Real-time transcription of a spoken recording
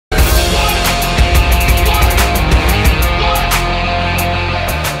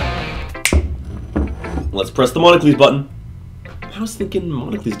Let's press the Monocles button. I was thinking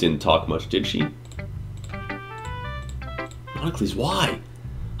Monocles didn't talk much, did she? Monocles, why?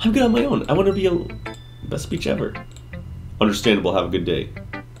 I'm good on my own. I want to be a best speech ever. Understandable. Have a good day.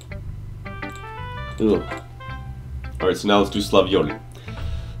 Ugh. Alright, so now let's do Slaviori.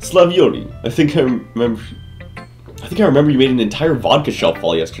 Slaviori, I think I remember you made an entire vodka shelf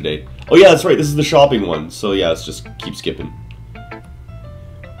fall yesterday. Oh yeah, that's right, this is the shopping one. So yeah, let's just keep skipping.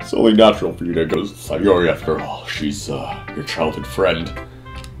 It's only natural for you to go to Slaviori after all. She's your childhood friend.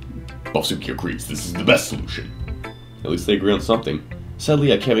 Bofsuki agrees this is the best solution. At least they agree on something.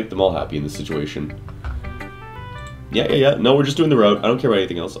 Sadly, I can't make them all happy in this situation. Yeah. No, we're just doing the route. I don't care about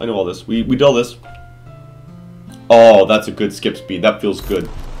anything else. I know all this. We did all this. Oh, that's a good skip speed. That feels good.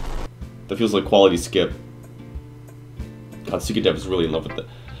 That feels like quality skip. God, Cyka Dev is really in love with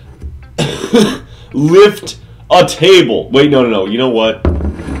that. Lift a table. Wait, no. You know what?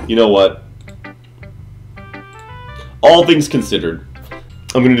 All things considered,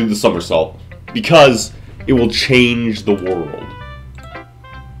 I'm going to do the somersault. Because it will change the world.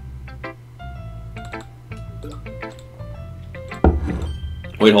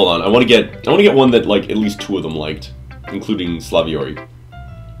 Wait, hold on. I want to get one that like at least 2 of them liked, including Slaviori.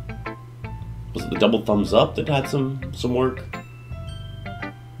 Was it the double thumbs up that had some work?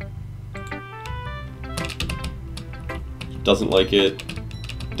 Doesn't like it.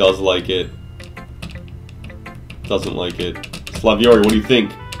 Does like it. Doesn't like it. Slaviori, what do you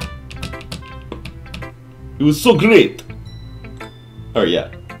think? It was so great! Oh yeah.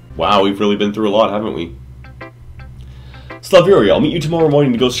 Wow, we've really been through a lot, haven't we? Slaviori, I'll meet you tomorrow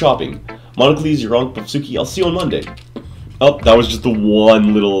morning to go shopping. Monocles, your Aunt Bofsuki, I'll see you on Monday. Oh, that was just the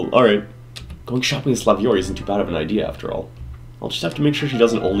one little... Alright. Going shopping with Slaviori isn't too bad of an idea, after all. I'll just have to make sure she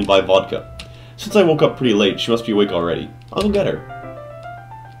doesn't only buy vodka. Since I woke up pretty late, she must be awake already. I'll go get her.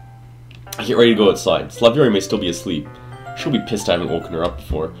 I get ready to go outside. Slaviori may still be asleep. She'll be pissed I haven't woken her up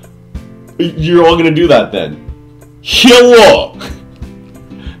before. You're all gonna do that, then. Hello!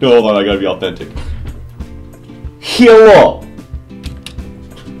 No, hold on, I gotta be authentic. Hello!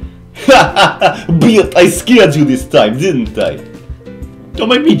 Haha! But I scared you this time, didn't I? Don't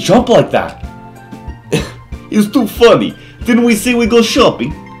make me jump like that! It's too funny. Didn't we say we go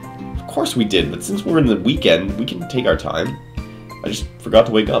shopping? Of course we did, but since we're in the weekend, we can take our time. I just forgot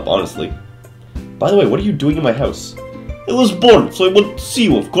to wake up, honestly. By the way, what are you doing in my house? I was bored, so I wanted to see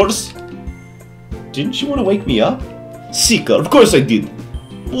you, of course. Didn't you want to wake me up? Cyka, of course I did.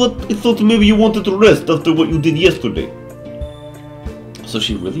 But I thought maybe you wanted to rest after what you did yesterday. So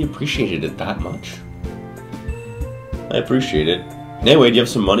she really appreciated it that much? I appreciate it. Anyway, do you have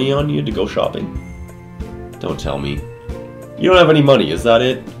some money on you to go shopping? Don't tell me. You don't have any money, is that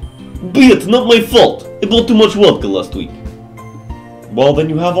it? But not my fault. I bought too much vodka last week. Well, then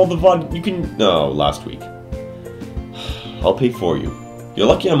you have all the vodka you can... No, last week. I'll pay for you. You're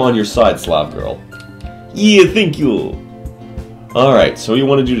lucky I'm on your side, Slav girl. Yeah, thank you. Alright, so what do you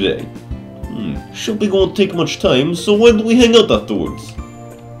want to do today? Shopping won't take much time, so why don't we hang out afterwards?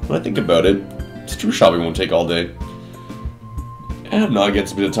 When I think about it, it's true shopping won't take all day. And I'm not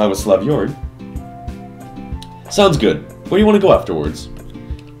against a bit of time with Slaviori. Sounds good. Where do you want to go afterwards?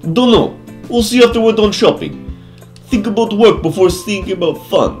 Don't know. We'll see afterward on shopping. Think about work before thinking about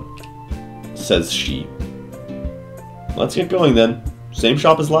fun, says she. Let's get going then. Same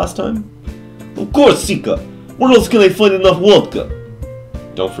shop as last time? Of course, Cyka. Where else can I find enough vodka?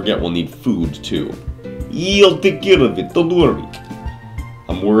 Don't forget we'll need food too. Yeah, I'll take care of it, don't worry.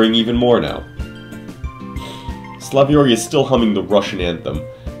 I'm worrying even more now. Slaviori is still humming the Russian anthem.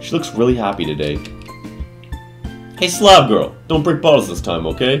 She looks really happy today. Hey Slav girl, don't break bottles this time,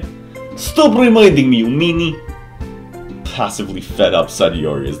 okay? Stop reminding me, you meanie! Passively fed up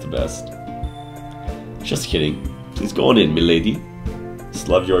Slaviori is the best. Just kidding. Please go on in, milady.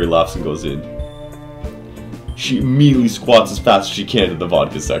 Slaviori laughs and goes in. She immediately squats as fast as she can to the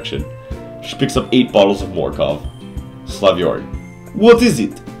vodka section. She picks up 8 bottles of Morkov. Slaviori. What is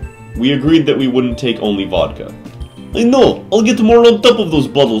it? We agreed that we wouldn't take only vodka. I know! I'll get more on top of those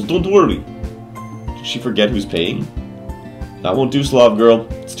bottles, don't worry. Did she forget who's paying? That won't do, Slav girl.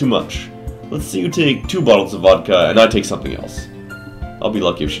 It's too much. Let's say you take 2 bottles of vodka and I take something else. I'll be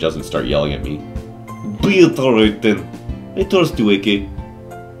lucky if she doesn't start yelling at me. Be it alright then. I trust you, AK.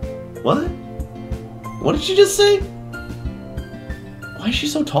 What? What did she just say? Why is she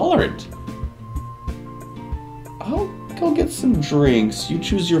so tolerant? I'll go get some drinks. You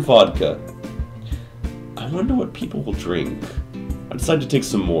choose your vodka. I wonder what people will drink. I decided to take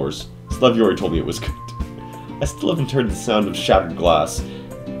some Moors. Slaviori told me it was good. I still haven't heard the sound of shattered glass.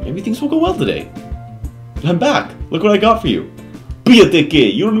 Maybe things will go well today. I'm back. Look what I got for you.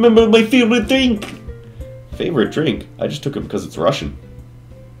 Piateke, you remember my favorite drink? favorite drink. I just took it because it's Russian.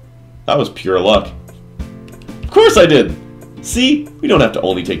 That was pure luck. Of course I did! See? We don't have to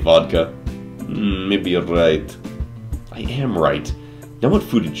only take vodka. Maybe you're right. I am right. Now what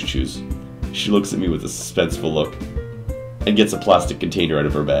food did you choose? She looks at me with a suspenseful look and gets a plastic container out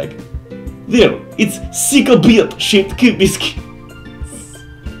of her bag. There! It's Cyka beer-shaped biscuit!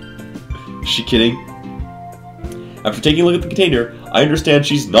 Is she kidding? After taking a look at the container, I understand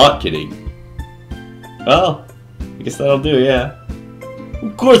she's not kidding. Well, I guess that'll do, yeah.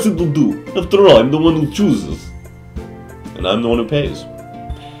 Of course it will do. After all, I'm the one who chooses. And I'm the one who pays.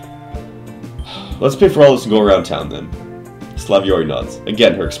 Let's pay for all this and go around town then. Slaviori nods.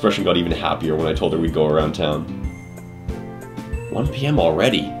 Again, her expression got even happier when I told her we'd go around town. 1 PM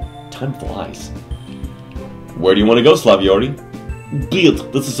already. Time flies. Where do you want to go, Slaviori? Be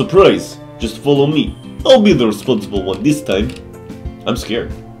it. That's a surprise. Just follow me. I'll be the responsible one this time. I'm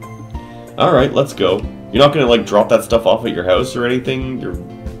scared. Alright, let's go. You're not gonna, like, drop that stuff off at your house or anything? Your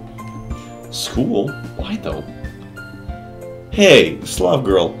school? Why, though? Hey, Slav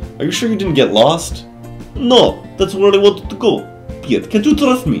girl, are you sure you didn't get lost? No, that's where I wanted to go. Piet, can't you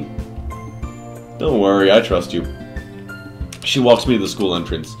trust me? Don't worry, I trust you. She walks me to the school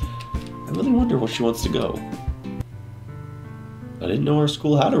entrance. I really wonder where she wants to go. I didn't know our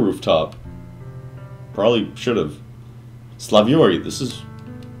school had a rooftop. Probably should have. Slaviori,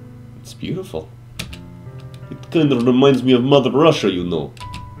 it's beautiful. It kind of reminds me of Mother Russia, you know.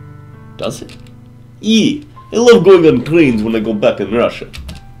 Does it? Yeah, I love going on trains when I go back in Russia.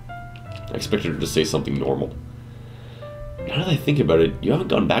 I expected her to say something normal. Now that I think about it, you haven't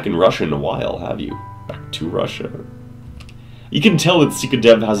gone back in Russia in a while, have you? Back to Russia? You can tell that Cyka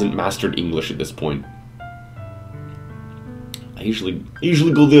Dev hasn't mastered English at this point. I usually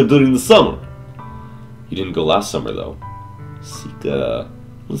go there during the summer. You didn't go last summer, though. Cyka,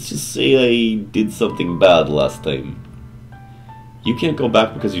 let's just say I did something bad last time. You can't go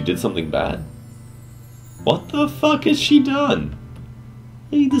back because you did something bad? What the fuck has she done?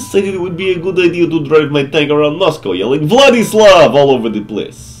 I decided it would be a good idea to drive my tank around Moscow yelling Vladislav all over the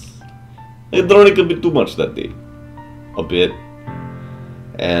place. I drank a bit too much that day. A bit.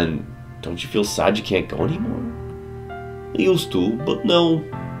 And don't you feel sad you can't go anymore? I used to, but now,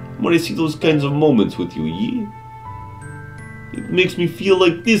 when I see those kinds of moments with you, yeah, it makes me feel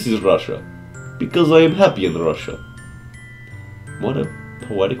like this is Russia, because I am happy in Russia. What a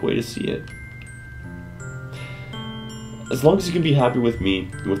poetic way to see it. As long as you can be happy with me,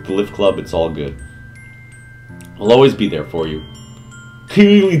 with the Lift Club, it's all good. I'll always be there for you. I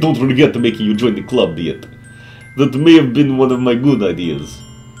really don't regret making you join the club yet. That may have been one of my good ideas.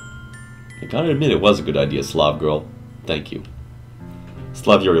 I gotta admit it was a good idea, Slav girl. Thank you.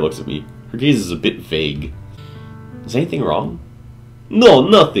 Slaviori looks at me. Her gaze is a bit vague. Is anything wrong? No,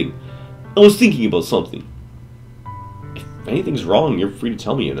 nothing. I was thinking about something. If anything's wrong, you're free to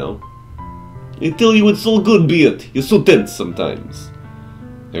tell me, you know. I tell you it's all good, be it. You're so tense sometimes.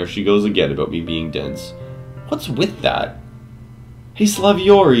 There she goes again about me being dense. What's with that? Hey,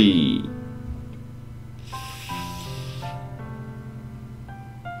 Slaviori.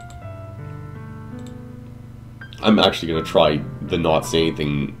 I'm actually gonna try the not say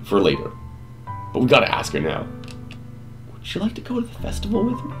anything for later. But we gotta ask her now. Would you like to go to the festival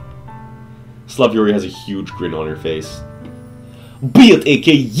with me? Slaviori has a huge grin on her face. Be it, AK,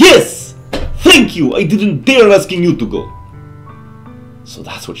 yes! Thank you! I didn't dare asking you to go. So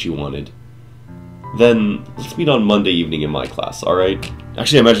that's what you wanted. Then, let's meet on Monday evening in my class, alright?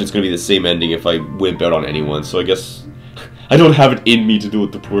 Actually, I imagine it's gonna be the same ending if I wimp out on anyone, so I guess I don't have it in me to do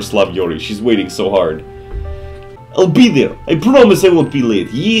it to poor Slaviori. She's waiting so hard. I'll be there. I promise I won't be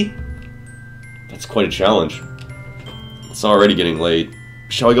late, yeah? That's quite a challenge. It's already getting late.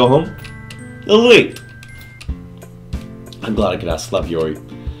 Shall we go home? Alright. I'm glad I could ask Slaviori.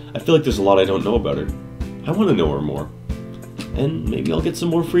 I feel like there's a lot I don't know about her. I want to know her more. And maybe I'll get some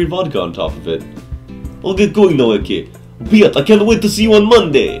more free vodka on top of it. I'll get going now, okay? Beat, I can't wait to see you on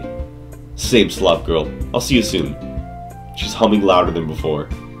Monday! Same, Slav girl. I'll see you soon. She's humming louder than before.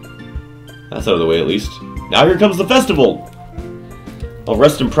 That's out of the way at least. Now here comes the festival! I'll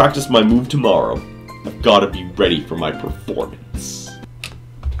rest and practice my move tomorrow. I've got to be ready for my performance.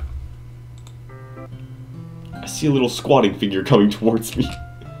 I see a little squatting figure coming towards me.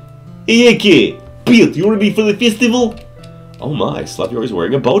 Hey, AK! Beat, you ready for the festival? Oh my, Slaviori's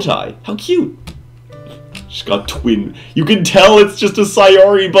wearing a bow tie. How cute! She's got twin. You can tell it's just a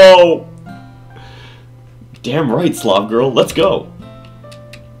Sayori bow! Damn right, Slav girl, let's go!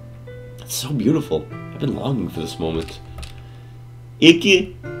 It's so beautiful. I've been longing for this moment.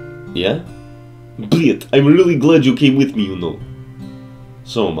 Ike? Yeah? Brit, I'm really glad you came with me, you know.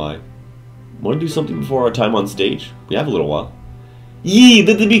 So am I. Want to do something before our time on stage? We have a little while. Yeah,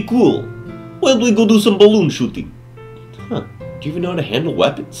 that'd be cool. Why don't we go do some balloon shooting? Huh. Do you even know how to handle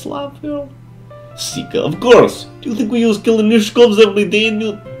weapons, Slav? Cyka, of course. Do you think we use Kalashnikovs every day and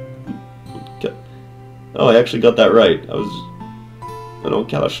you... Oh, I actually got that right. I know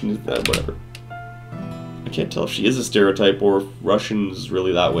Kalashnikov, whatever. I can't tell if she is a stereotype or if Russian is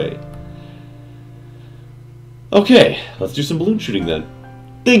really that way. Okay, let's do some balloon shooting then.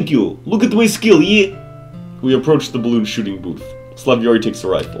 Thank you. Look at my skill, yeah? We approach the balloon shooting booth. Slav takes a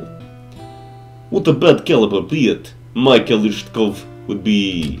rifle. What a bad caliber, be it. My Kalashnikov would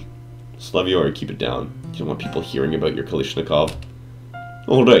be... Slav, keep it down. You don't want people hearing about your Kalashnikov.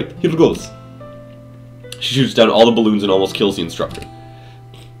 Alright, here goes. She shoots down all the balloons and almost kills the instructor.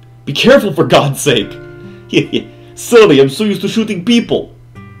 Be careful, for God's sake! Sorry, I'm so used to shooting people.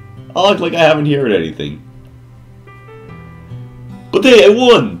 I'll act like I haven't heard anything. But hey, I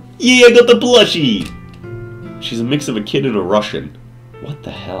won! Yeah, I got the plushie! She's a mix of a kid and a Russian. What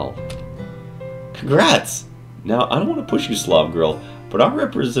the hell? Congrats! Now, I don't want to push you, Slav girl, but our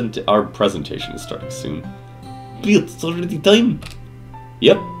presentation is starting soon. It's already time.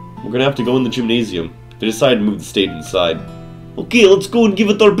 Yep, we're gonna have to go in the gymnasium. They decided to move the stage inside. Okay, let's go and give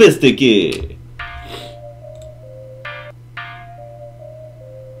it our best, okay?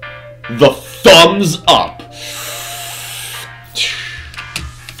 The thumbs up!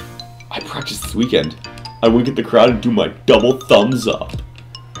 I practiced this weekend. I wink at the crowd and do my double thumbs up.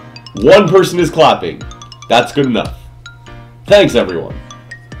 One person is clapping. That's good enough. Thanks, everyone.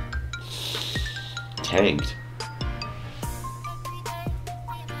 Tanked.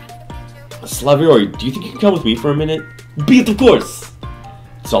 Slaviori, do you think you can come with me for a minute? Beat, of course!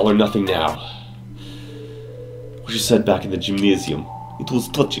 It's all or nothing now. What you said back in the gymnasium. It was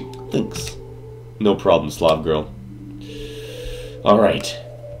touching. Thanks. No problem, Slav girl. Alright.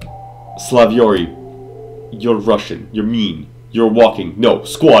 Slaviori, you're Russian. You're mean. You're walking, no,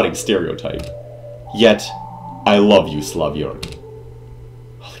 squatting stereotype. Yet, I love you, Slaviori.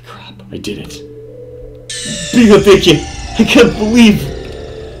 Holy crap, I did it. Bigateki! I can't believe...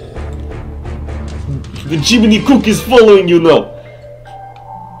 The Jiminy Cook is following you now!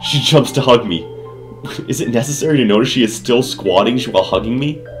 She jumps to hug me. Is it necessary to notice she is still squatting while hugging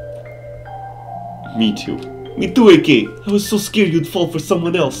me? Me too. Me too, AK. I was so scared you'd fall for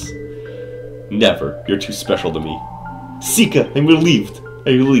someone else. Never. You're too special to me. Cyka, I'm relieved.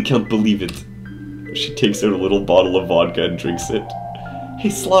 I really can't believe it. She takes out a little bottle of vodka and drinks it. Hey,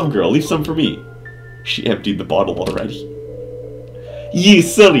 Slav girl, leave some for me. She emptied the bottle already. Yeah,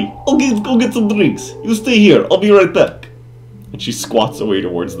 sorry. I'll go get some drinks. You stay here. I'll be right back. And she squats away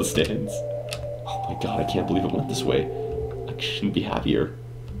towards the stands. Oh my god, I can't believe it went this way. I shouldn't be happier.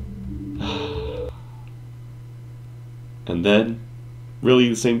 And then, really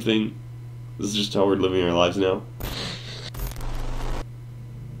the same thing? This is just how we're living our lives now?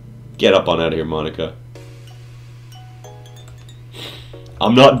 Get up on out of here, Monica.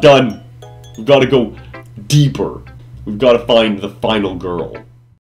 I'm not done. We've got to go deeper. We've got to find the final girl.